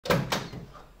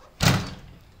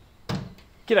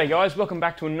G'day guys, welcome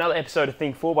back to another episode of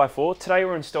Think4x4. Today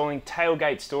we're installing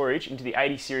tailgate storage into the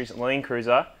 80 series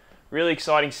LANDCRUISER. Really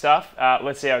exciting stuff.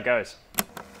 Let's see how it goes.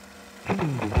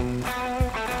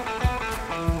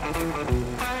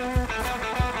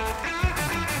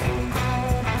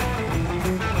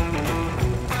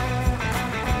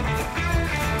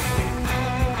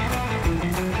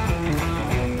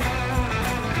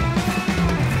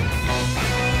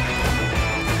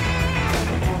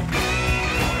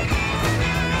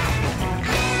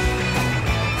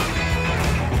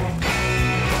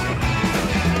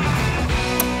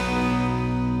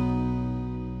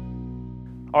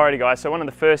 Alrighty guys, so one of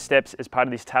the first steps as part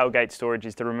of this tailgate storage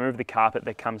is to remove the carpet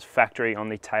that comes factory on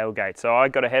the tailgate. So I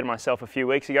got ahead of myself a few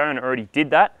weeks ago and already did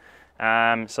that.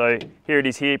 So here it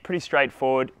is here, pretty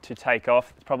straightforward to take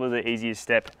off. It's probably the easiest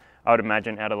step I would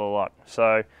imagine out of the lot.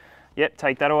 So yep,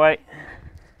 take that away.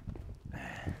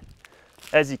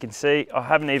 As you can see, I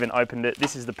haven't even opened it.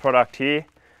 This is the product here,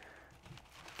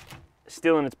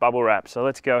 still in its bubble wrap. So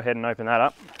let's go ahead and open that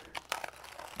up.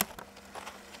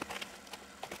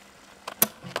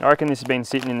 I reckon this has been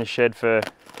sitting in the shed for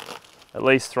at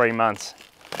least 3 months.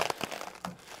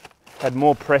 Had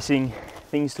more pressing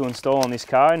things to install on this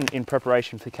car in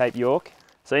preparation for Cape York.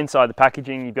 So inside the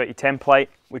packaging, you've got your template,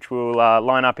 which we'll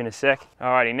line up in a sec.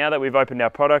 Alrighty, now that we've opened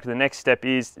our product, the next step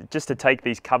is just to take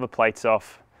these cover plates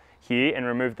off here and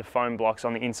remove the foam blocks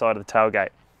on the inside of the tailgate.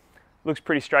 Looks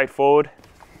pretty straightforward.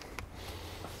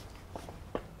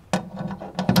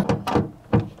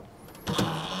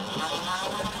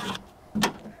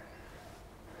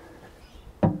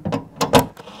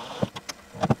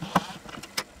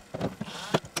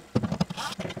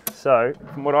 So,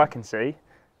 from what I can see,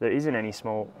 there isn't any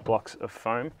small blocks of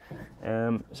foam,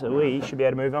 so we should be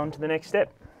able to move on to the next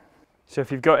step. So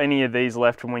if you've got any of these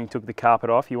left from when you took the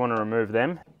carpet off, you want to remove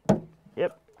them.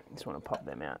 Yep, just want to pop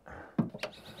them out.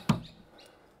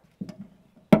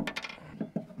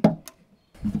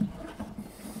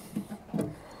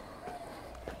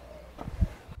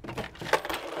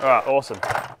 Alright, awesome.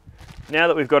 Now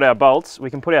that we've got our bolts,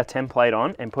 we can put our template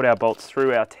on and put our bolts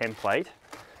through our template.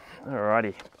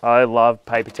 Alrighty, I love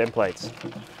paper templates.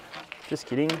 Just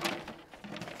kidding.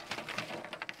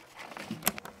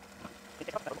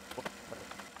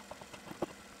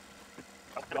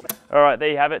 Alright, there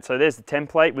you have it. So there's the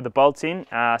template with the bolts in.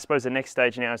 I suppose the next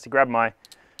stage now is to grab my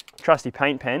trusty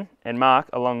paint pen and mark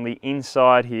along the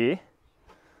inside here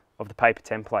of the paper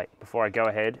template before I go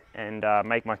ahead and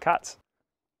make my cuts.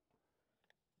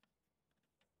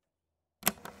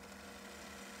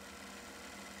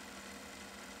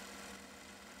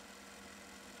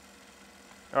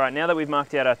 Alright, now that we've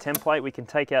marked out our template, we can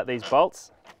take out these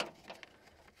bolts.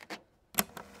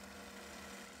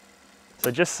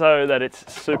 So just so that it's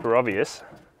super obvious,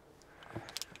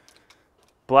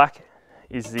 black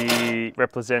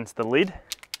represents the lid,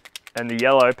 and the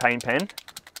yellow paint pen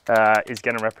is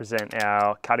going to represent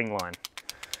our cutting line.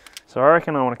 So I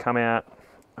reckon I want to come out,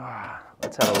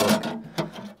 let's have a look,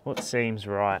 what seems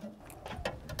right.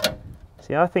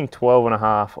 See, I think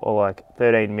 12.5 or like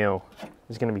 13 mil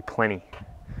is going to be plenty.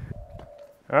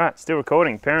 Alright, still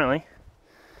recording apparently.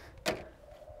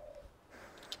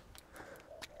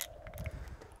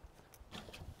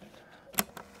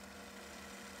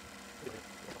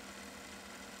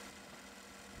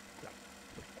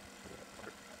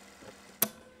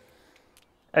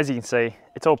 As you can see,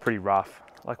 it's all pretty rough.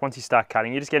 Like once you start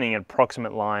cutting, you're just getting an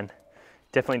approximate line.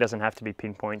 Definitely doesn't have to be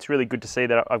pinpoint. It's really good to see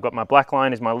that I've got my black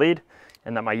line as my lid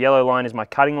and that my yellow line is my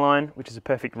cutting line, which is a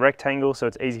perfect rectangle, so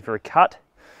it's easy for a cut.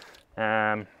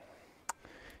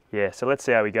 Yeah, so let's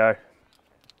see how we go.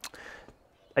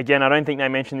 Again, I don't think they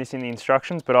mentioned this in the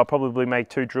instructions, but I'll probably make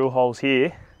 2 drill holes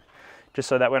here, just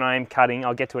so that when I am cutting,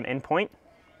 I'll get to an end point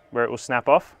where it will snap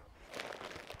off.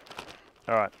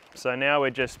 Alright, so now we're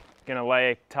just going to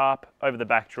lay a tarp over the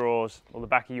back drawers, or the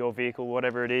back of your vehicle,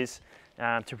 whatever it is,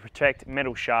 to protect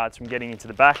metal shards from getting into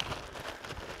the back.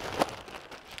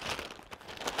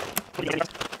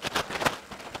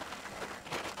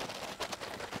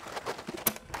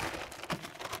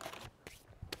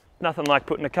 Nothing like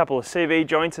putting a couple of CV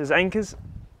joints as anchors.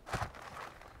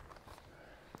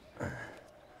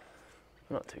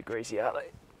 Not too greasy, are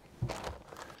they?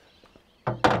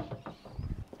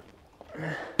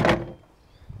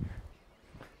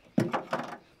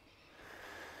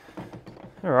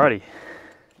 Alrighty,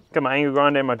 got my angle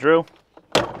grinder and my drill.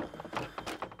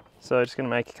 So just going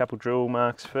to make a couple drill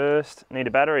marks first. Need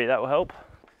a battery, that will help.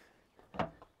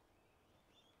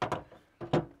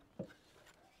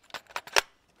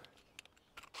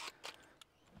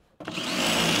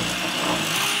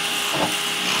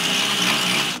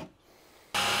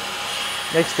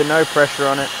 Next to no pressure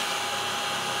on it.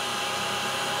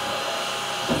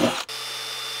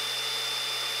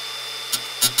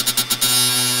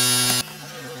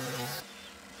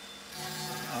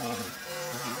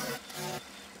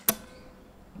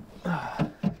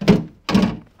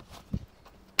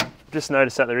 Just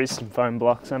noticed that there is some foam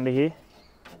blocks under here.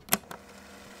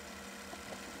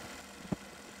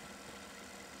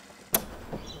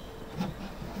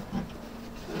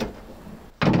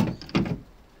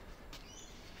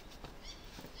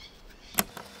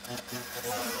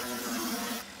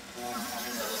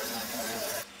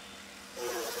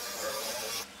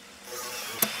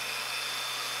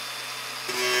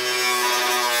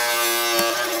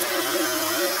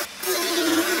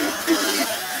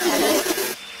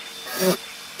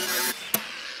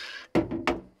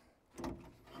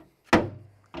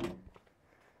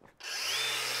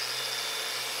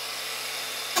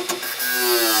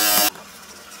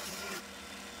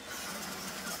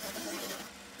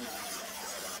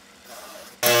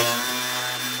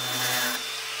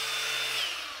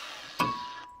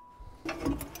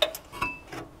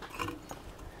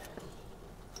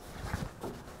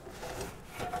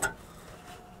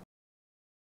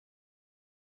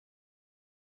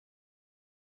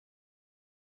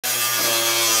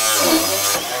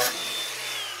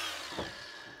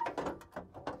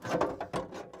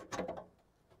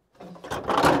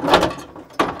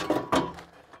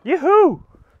 Yoo-hoo!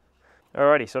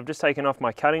 Alrighty, so I've just taken off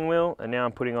my cutting wheel and now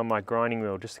I'm putting on my grinding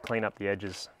wheel just to clean up the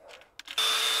edges.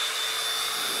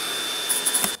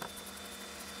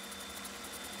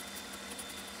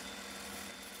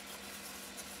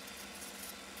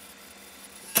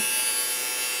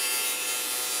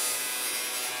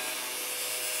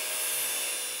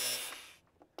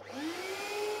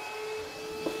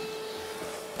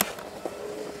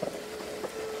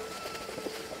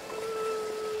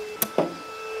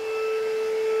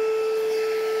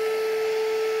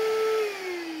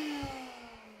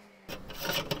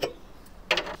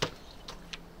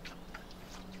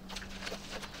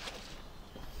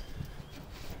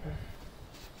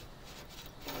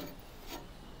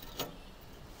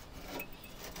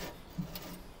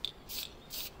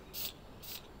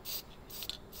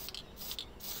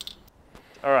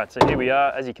 Alright, so here we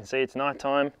are. As you can see, it's night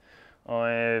time.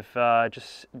 I've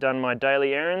just done my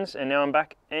daily errands and now I'm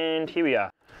back and here we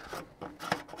are.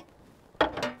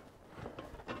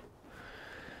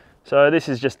 So this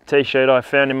is just a t-shirt I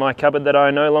found in my cupboard that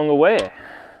I no longer wear.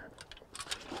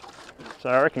 So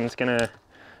I reckon it's going to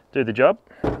do the job.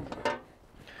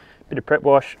 Bit of prep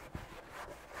wash.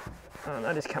 Oh,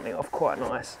 that is coming off quite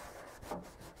nice.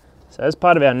 So as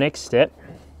part of our next step,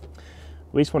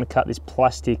 we just want to cut this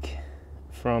plastic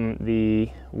from the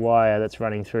wire that's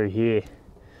running through here.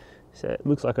 So it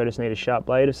looks like I just need a sharp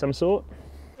blade of some sort.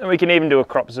 And we can even do a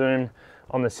crop zoom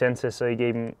on the sensor so you can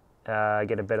even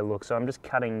get a better look. So I'm just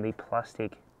cutting the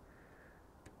plastic.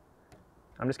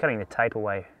 I'm just cutting the tape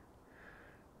away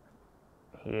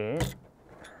here.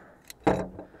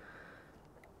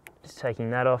 Just taking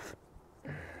that off.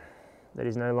 That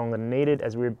is no longer needed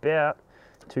as we're about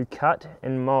to cut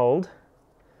and mold,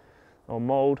 or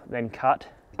mold then cut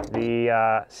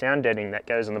the sound deadening that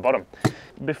goes on the bottom.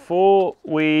 Before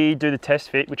we do the test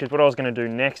fit, which is what I was going to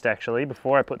do next actually,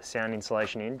 before I put the sound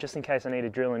insulation in, just in case I need to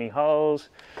drill any holes,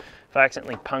 if I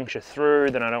accidentally puncture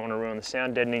through, then I don't want to ruin the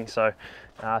sound deadening. So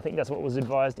I think that's what was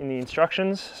advised in the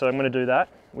instructions. So I'm going to do that,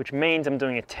 which means I'm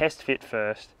doing a test fit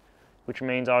first, which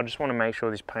means I just want to make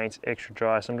sure this paint's extra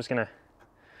dry. So I'm just going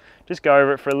to go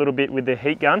over it for a little bit with the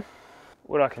heat gun.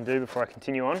 What I can do before I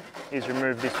continue on is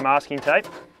remove this masking tape.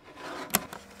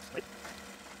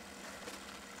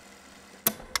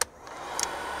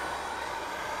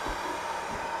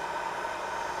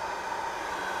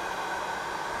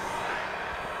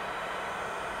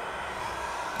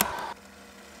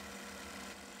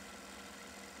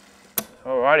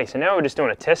 Alrighty, so now we're just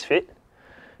doing a test fit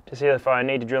to see if I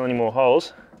need to drill any more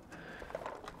holes.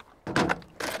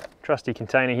 Trusty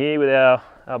container here with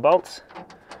our bolts.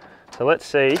 So let's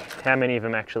see how many of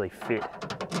them actually fit.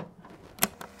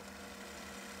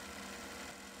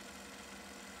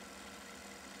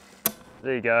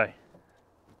 There you go.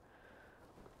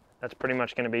 That's pretty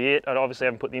much going to be it. I obviously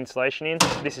haven't put the insulation in.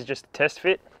 This is just a test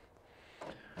fit.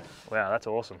 Wow, that's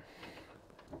awesome.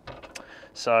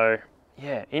 So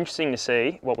yeah, interesting to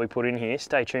see what we put in here.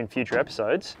 Stay tuned for future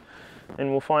episodes and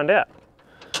we'll find out.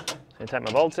 So I'm going to take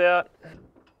my bolts out.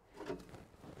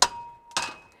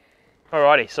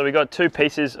 Alrighty, so we got two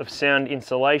pieces of sound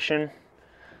insulation.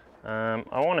 I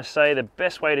want to say the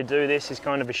best way to do this is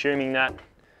kind of assuming that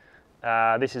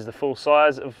This is the full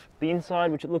size of the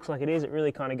inside, which it looks like it is. It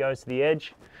really kind of goes to the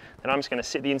edge. And I'm just going to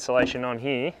sit the insulation on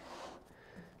here,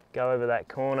 go over that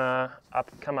corner,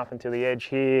 come up until the edge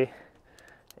here,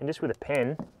 and just with a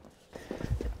pen,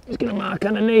 I'm just going to mark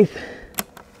underneath.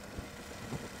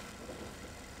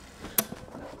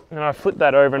 And I flip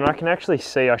that over and I can actually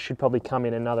see I should probably come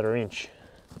in another inch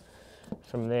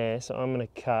from there. So I'm going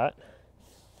to cut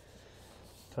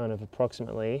kind of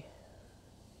approximately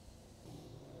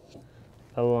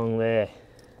along there.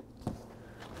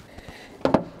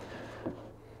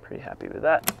 Pretty happy with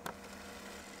that.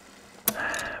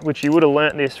 Which you would have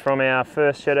learnt this from our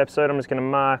first shed episode. I'm just going to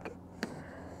mark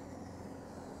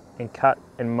and cut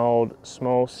and mould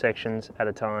small sections at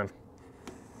a time.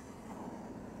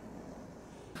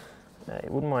 Now,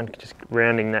 you wouldn't mind just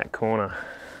rounding that corner.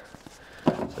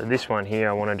 So this one here,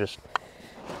 I want to just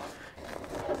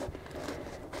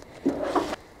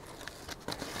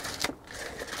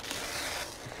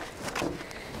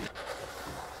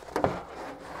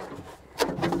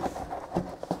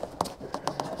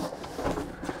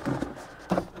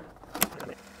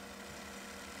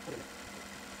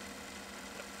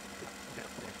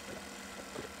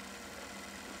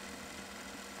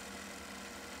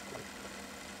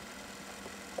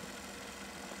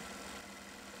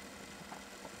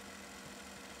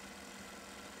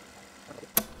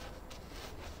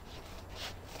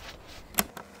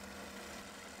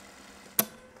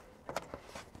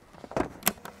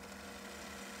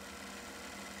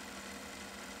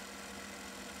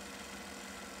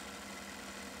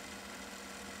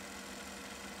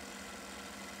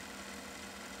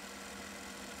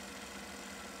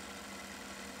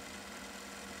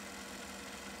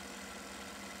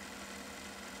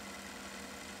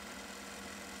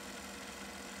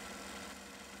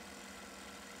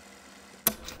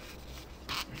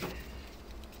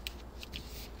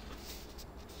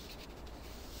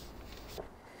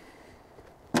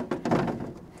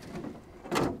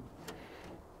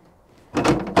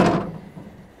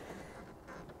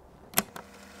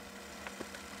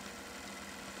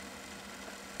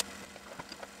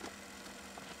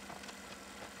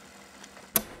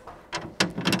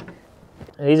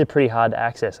these are pretty hard to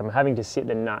access. I'm having to sit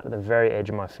the nut at the very edge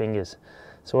of my fingers.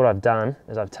 So what I've done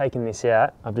is I've taken this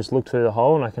out, I've just looked through the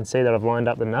hole and I can see that I've lined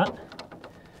up the nut.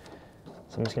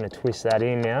 So I'm just going to twist that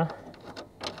in now.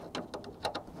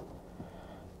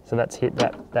 So that's hit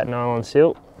that nylon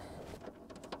seal.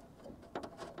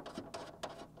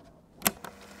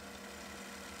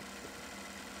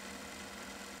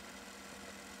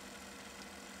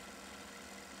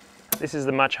 This is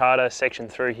the much harder section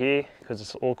through here because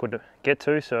it's awkward to get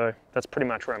to, so that's pretty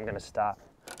much where I'm going to start.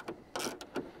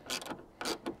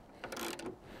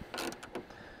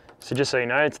 So just so you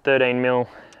know, it's 13mm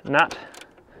nut,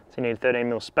 so you need a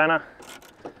 13mm spanner,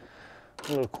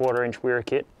 a little 1/4 inch weir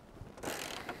kit.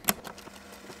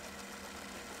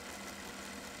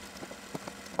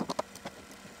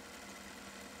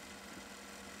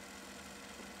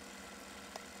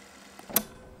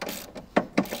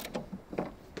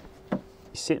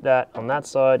 Sit that on that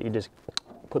side, you just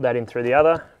put that in through the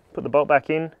other, put the bolt back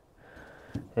in,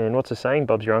 and what's the saying?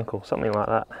 Bob's your uncle, something like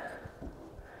that.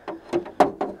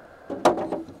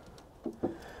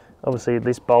 Obviously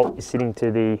this bolt is sitting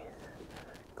to the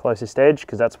closest edge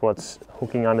because that's what's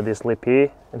hooking under this lip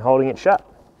here and holding it shut.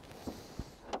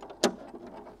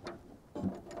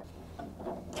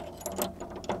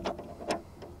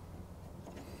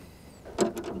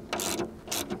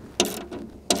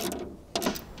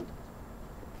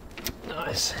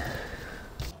 Nice.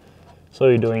 So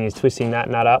all you're doing is twisting that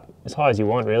nut up as high as you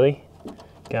want really,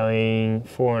 going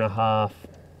 4.5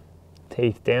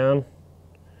 teeth down.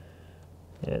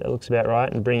 Yeah, that looks about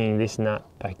right, and bringing this nut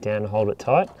back down to hold it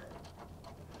tight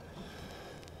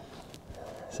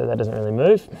so that doesn't really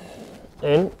move,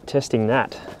 and testing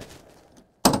that.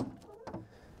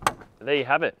 There you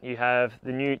have it. You have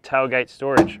the new tailgate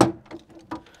storage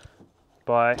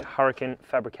by Hurricane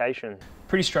Fabrication.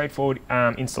 Pretty straightforward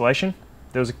installation.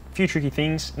 There was a few tricky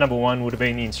things. Number one would have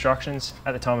been the instructions.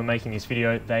 At the time of making this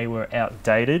video, they were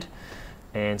outdated.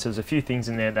 And so there's a few things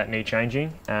in there that need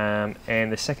changing. And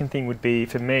the second thing would be,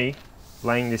 for me,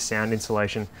 laying this sound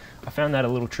insulation. I found that a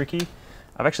little tricky.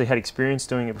 I've actually had experience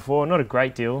doing it before, not a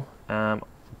great deal,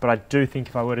 but I do think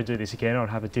if I were to do this again, I'd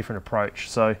have a different approach.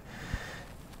 So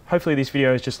hopefully this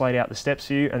video has just laid out the steps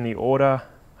for you and the order.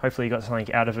 Hopefully you got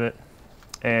something out of it.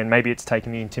 And maybe it's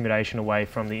taken the intimidation away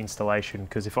from the installation,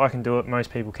 because if I can do it,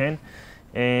 most people can.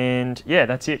 And yeah,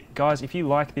 that's it. Guys, if you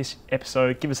like this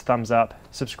episode, give us a thumbs up,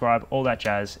 subscribe, all that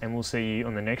jazz, and we'll see you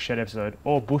on the next shed episode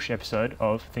or bush episode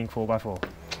of Think 4x4.